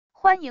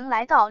欢迎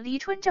来到黎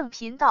春正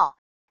频道，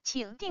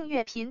请订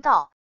阅频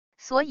道，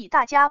所以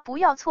大家不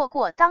要错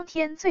过当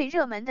天最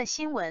热门的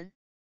新闻。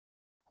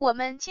我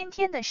们今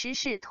天的时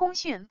事通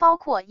讯包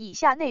括以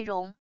下内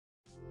容：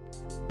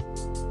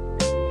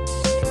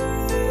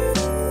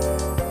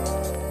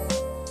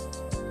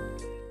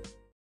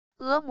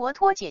俄摩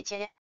托姐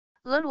姐，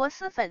俄罗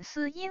斯粉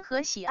丝因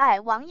何喜爱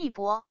王一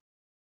博？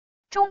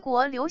中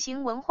国流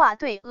行文化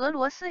对俄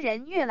罗斯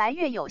人越来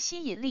越有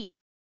吸引力。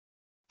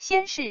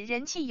先是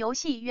人气游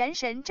戏《原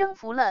神》征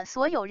服了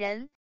所有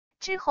人，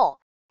之后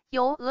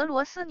由俄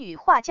罗斯女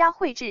画家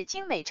绘制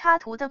精美插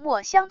图的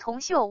墨香铜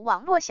臭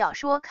网络小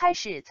说开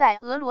始在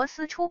俄罗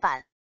斯出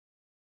版。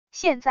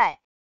现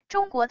在，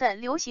中国的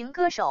流行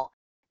歌手、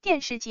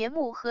电视节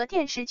目和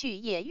电视剧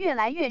也越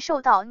来越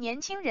受到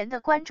年轻人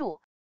的关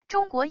注，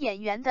中国演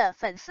员的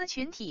粉丝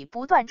群体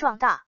不断壮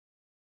大。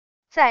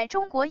在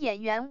中国演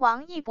员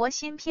王一博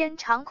新片《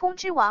长空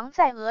之王》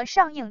在俄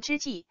上映之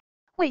际，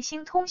卫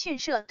星通讯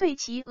社对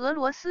其俄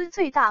罗斯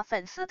最大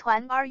粉丝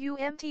团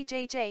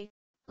RUMTJJ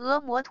俄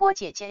摩托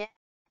姐姐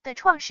的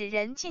创始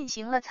人进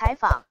行了采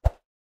访。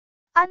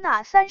安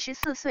娜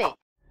34岁，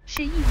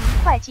是一名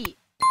会计；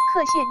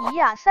克谢尼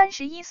娅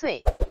31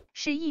岁，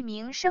是一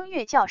名声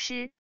乐教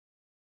师。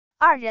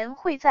二人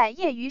会在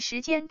业余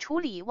时间处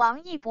理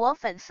王一博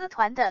粉丝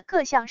团的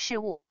各项事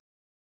务。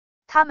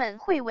他们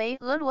会为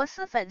俄罗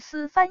斯粉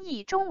丝翻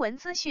译中文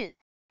资讯，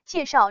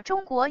介绍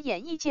中国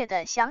演艺界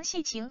的详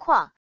细情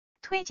况，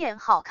推荐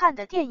好看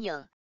的电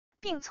影，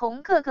并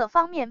从各个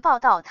方面报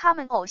道他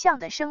们偶像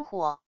的生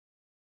活。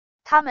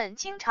他们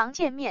经常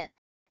见面，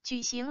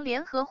举行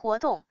联合活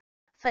动、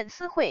粉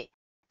丝会，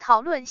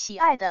讨论喜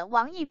爱的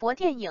王一博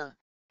电影，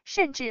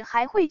甚至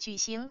还会举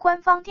行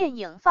官方电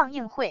影放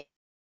映会。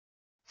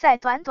在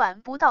短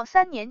短不到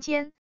3年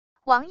间，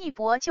王一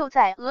博就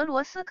在俄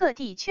罗斯各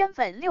地圈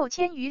粉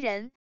6000余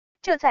人，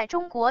这在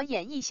中国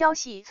演艺消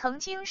息曾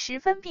经十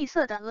分闭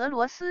塞的俄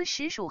罗斯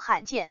实属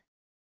罕见。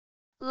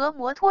俄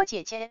摩托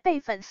姐姐被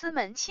粉丝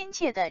们亲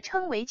切地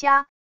称为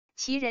家，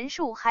其人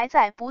数还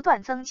在不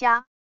断增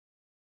加。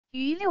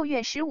于6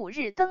月15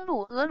日登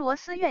陆俄罗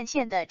斯院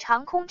线的《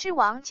长空之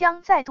王》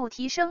将再度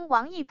提升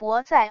王一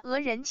博在俄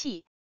人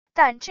气，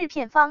但制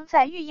片方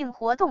在预映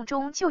活动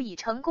中就已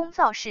成功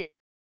造势。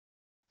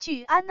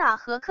据安娜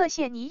和克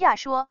谢尼娅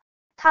说，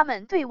他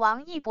们对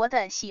王一博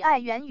的喜爱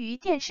源于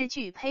电视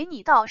剧《陪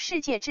你到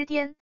世界之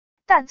巅》，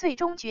但最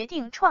终决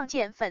定创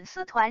建粉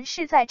丝团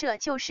是在这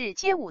就是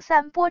街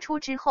53播出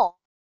之后。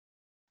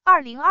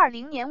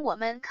2020年我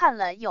们看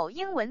了有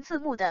英文字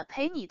幕的《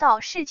陪你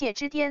到世界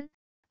之巅》，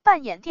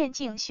扮演电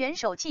竞选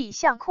手季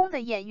向空的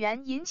演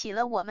员引起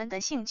了我们的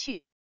兴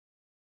趣。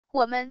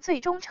我们最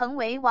终成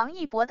为王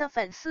一博的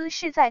粉丝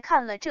是在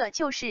看了这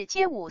就是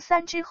街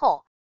53之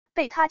后，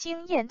被他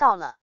惊艳到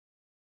了。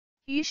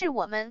于是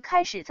我们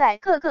开始在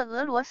各个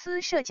俄罗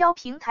斯社交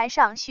平台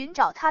上寻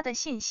找他的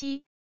信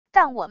息，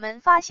但我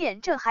们发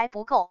现这还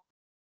不够，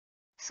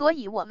所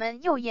以我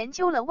们又研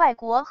究了外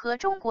国和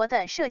中国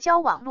的社交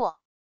网络，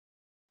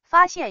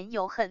发现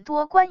有很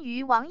多关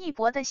于王一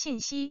博的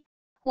信息，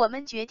我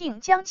们决定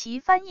将其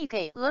翻译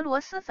给俄罗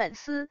斯粉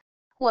丝，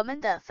我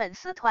们的粉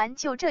丝团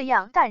就这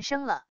样诞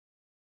生了。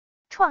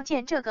创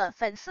建这个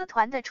粉丝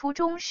团的初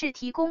衷是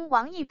提供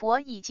王一博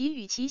以及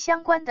与其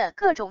相关的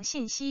各种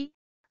信息，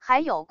还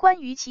有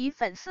关于其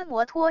粉丝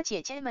摩托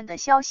姐姐们的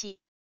消息。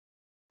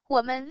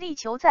我们力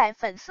求在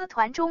粉丝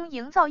团中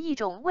营造一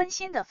种温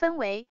馨的氛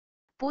围，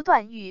不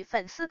断与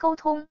粉丝沟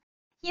通，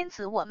因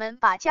此我们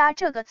把家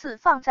这个字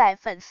放在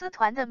粉丝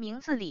团的名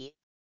字里，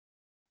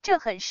这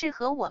很适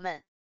合我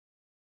们。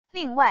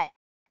另外，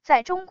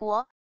在中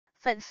国，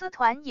粉丝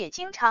团也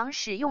经常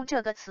使用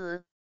这个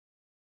词。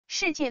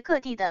世界各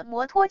地的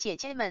摩托姐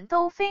姐们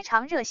都非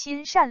常热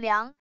心善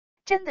良，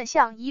真的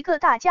像一个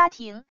大家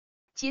庭，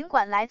尽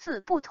管来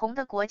自不同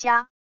的国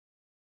家。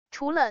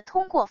除了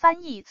通过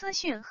翻译资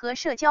讯和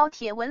社交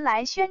帖文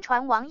来宣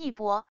传王一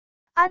博，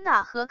安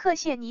娜和克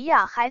谢尼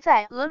娅还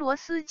在俄罗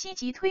斯积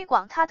极推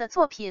广他的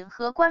作品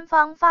和官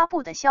方发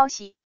布的消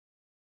息。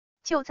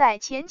就在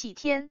前几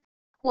天，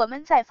我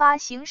们在发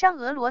行商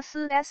俄罗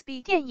斯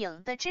SB 电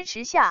影的支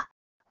持下，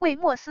为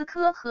莫斯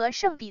科和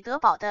圣彼得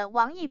堡的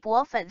王一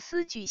博粉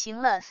丝举行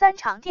了3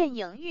场电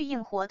影预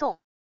映活动。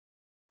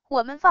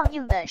我们放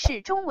映的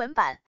是中文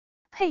版，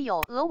配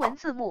有俄文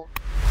字幕，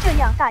这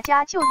样大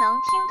家就能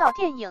听到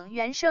电影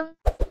原声，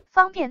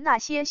方便那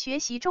些学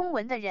习中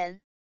文的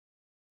人。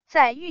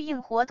在预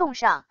映活动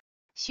上，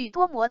许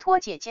多摩托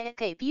姐姐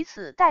给彼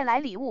此带来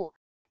礼物，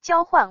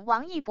交换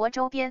王一博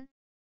周边。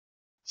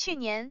去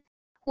年，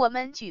我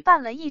们举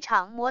办了一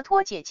场摩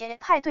托姐姐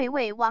派对，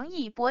为王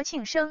一博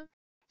庆生，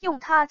用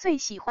他最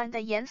喜欢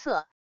的颜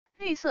色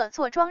绿色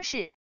做装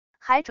饰，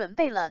还准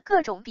备了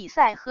各种比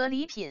赛和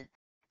礼品，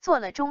做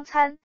了中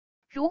餐，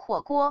如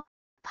火锅、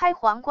拍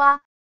黄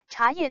瓜、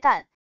茶叶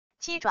蛋、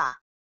鸡爪。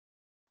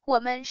我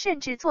们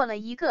甚至做了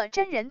一个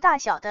真人大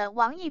小的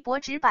王一博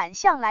纸板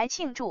像来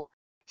庆祝，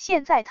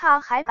现在它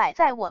还摆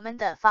在我们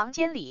的房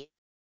间里。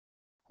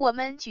我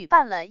们举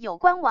办了有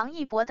关王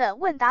一博的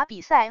问答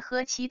比赛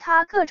和其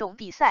他各种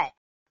比赛，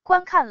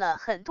观看了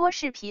很多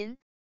视频，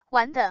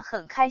玩得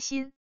很开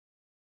心。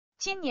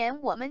今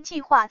年我们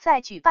计划再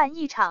举办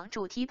一场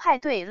主题派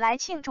对来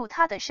庆祝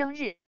他的生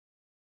日。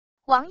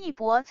王一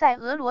博在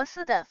俄罗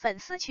斯的粉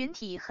丝群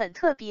体很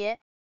特别，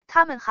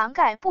他们涵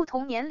盖不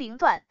同年龄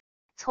段，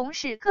从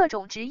事各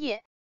种职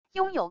业，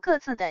拥有各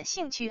自的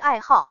兴趣爱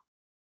好。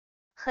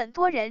很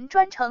多人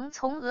专程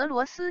从俄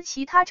罗斯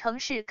其他城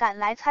市赶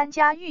来参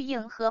加预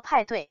映和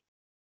派对，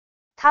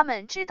他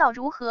们知道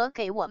如何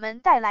给我们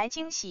带来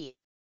惊喜。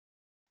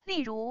例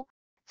如，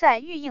在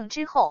预映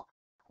之后，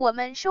我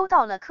们收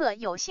到了刻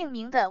有姓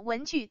名的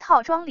文具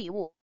套装礼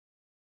物，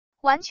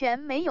完全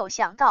没有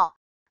想到，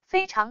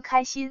非常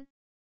开心。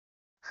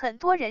很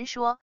多人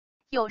说，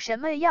有什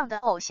么样的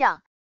偶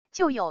像，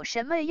就有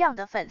什么样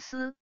的粉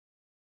丝，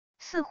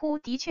似乎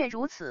的确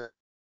如此。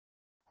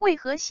为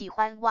何喜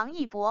欢王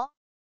一博？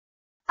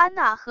安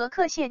娜和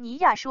克谢尼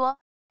娅说，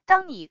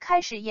当你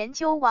开始研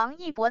究王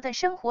一博的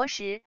生活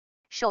时，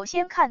首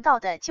先看到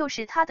的就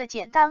是他的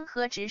简单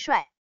和直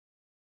率。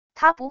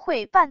他不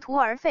会半途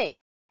而废，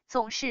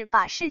总是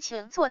把事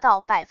情做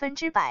到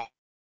100%。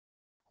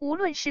无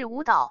论是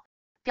舞蹈、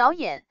表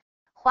演、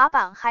滑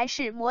板还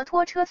是摩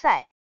托车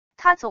赛，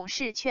他总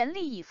是全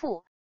力以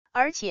赴，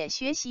而且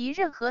学习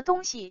任何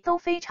东西都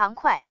非常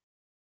快。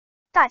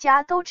大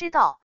家都知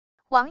道，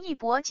王一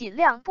博尽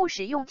量不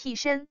使用替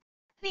身，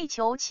力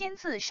求亲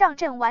自上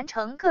阵完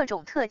成各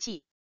种特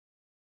技。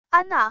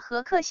安娜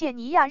和克谢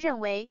尼娅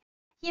认为，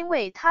因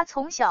为他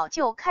从小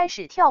就开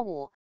始跳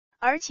舞，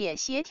而且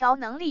协调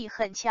能力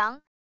很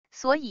强，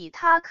所以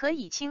他可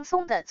以轻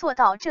松地做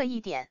到这一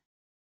点。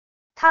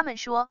他们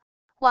说，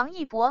王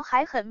一博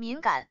还很敏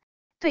感，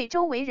对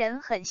周围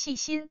人很细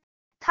心，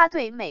他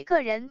对每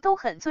个人都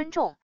很尊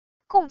重，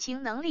共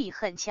情能力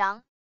很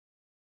强。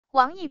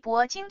王一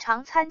博经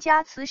常参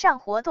加慈善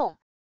活动，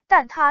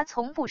但他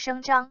从不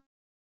声张。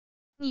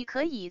你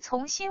可以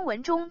从新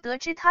闻中得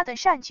知他的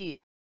善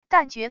举，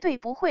但绝对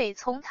不会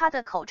从他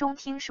的口中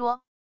听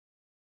说。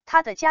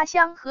他的家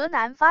乡河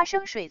南发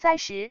生水灾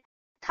时，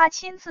他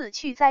亲自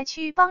去灾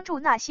区帮助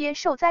那些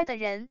受灾的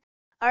人，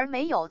而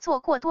没有做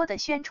过多的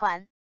宣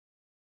传。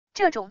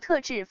这种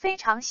特质非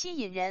常吸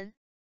引人。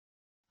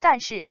但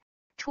是，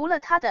除了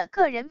他的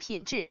个人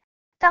品质，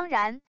当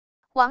然，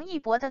王一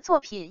博的作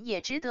品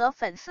也值得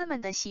粉丝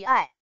们的喜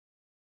爱。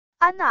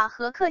安娜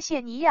和克谢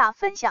尼娅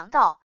分享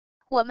到，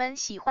我们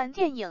喜欢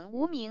电影《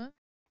无名》，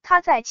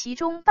他在其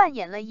中扮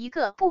演了一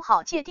个不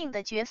好界定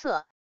的角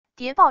色，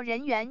谍报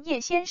人员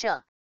叶先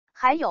生。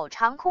还有《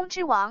长空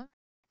之王》，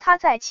他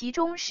在其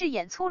中饰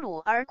演粗鲁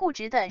而固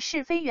执的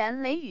是非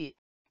员雷雨，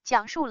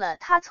讲述了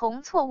他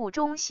从错误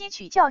中吸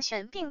取教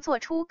训并做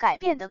出改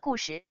变的故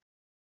事。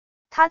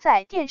他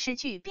在电视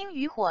剧《冰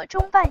与火》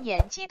中扮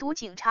演缉毒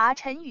警察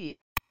陈宇，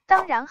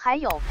当然还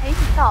有《陪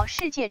你到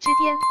世界之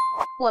巅》，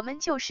我们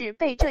就是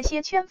被这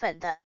些圈粉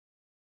的。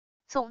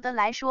总的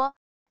来说，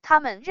他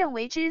们认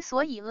为之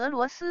所以俄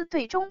罗斯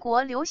对中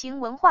国流行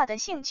文化的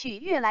兴趣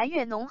越来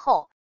越浓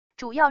厚，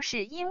主要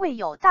是因为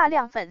有大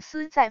量粉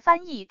丝在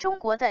翻译中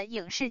国的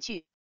影视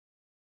剧。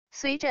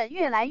随着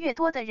越来越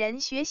多的人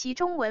学习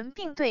中文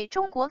并对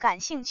中国感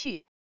兴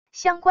趣，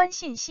相关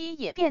信息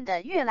也变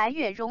得越来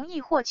越容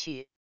易获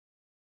取。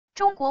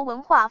中国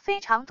文化非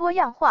常多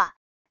样化，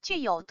具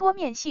有多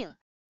面性，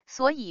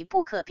所以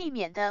不可避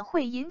免的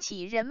会引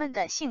起人们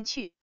的兴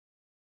趣。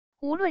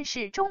无论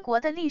是中国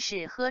的历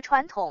史和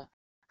传统，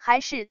还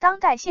是当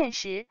代现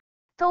实，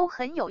都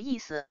很有意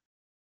思。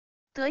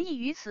得益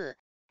于此，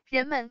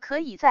人们可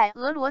以在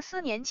俄罗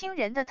斯年轻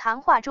人的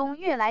谈话中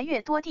越来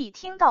越多地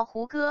听到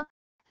胡歌、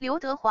刘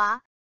德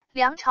华、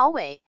梁朝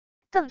伟、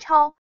邓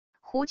超、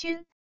胡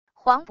军、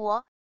黄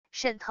渤、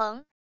沈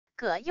腾、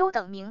葛优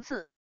等名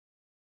字。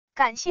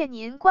感谢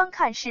您观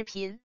看视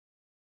频。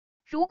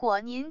如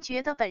果您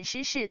觉得本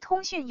时事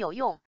通讯有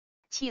用，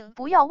请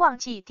不要忘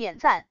记点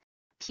赞、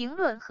评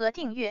论和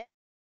订阅。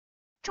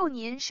祝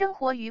您生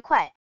活愉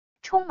快，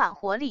充满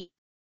活力。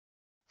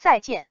再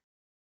见。